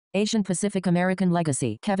Asian Pacific American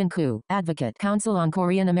Legacy. Kevin Koo, advocate, Council on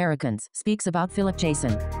Korean Americans, speaks about Philip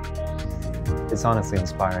Jaisohn. It's honestly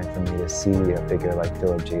inspiring for me to see a figure like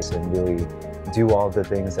Philip Jaisohn really do all the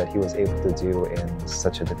things that he was able to do in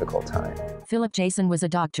such a difficult time. Philip Jaisohn was a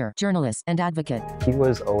doctor, journalist, and advocate. He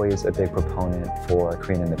was always a big proponent for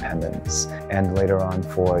Korean independence and later on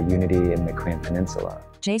for unity in the Korean Peninsula.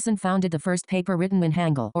 Jaisohn founded the first paper written in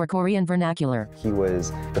Hangul, or Korean vernacular. He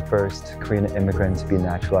was the first Korean immigrant to be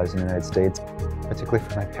naturalized in the United States. Particularly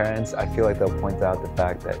for my parents, I feel like they'll point out the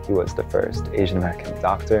fact that he was the first Asian American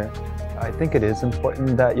doctor. I think it is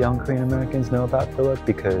important that young Korean Americans know about Philip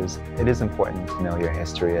because it is important to know your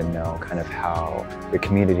history and know kind of how your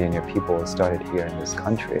community and your people started here in this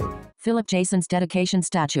country. Philip Jaisohn's dedication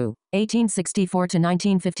statue, 1864 to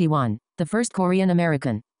 1951, the first Korean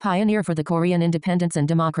American, pioneer for the Korean independence and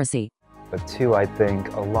democracy. But two, I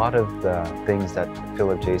think a lot of the things that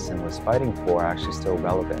Philip Jaisohn was fighting for are actually still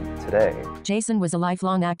relevant today. Jaisohn was a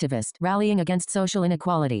lifelong activist, rallying against social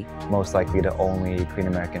inequality. Most likely the only Korean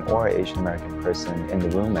American or Asian American person in the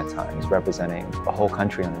room at times, representing a whole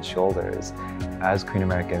country on his shoulders. As Korean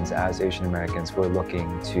Americans, as Asian Americans, we're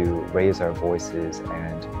looking to raise our voices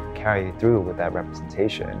and carry through with that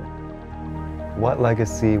representation. What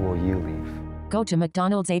legacy will you leave? Go to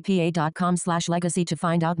mcdonaldsapa.com/legacy to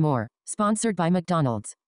find out more. Sponsored by McDonald's.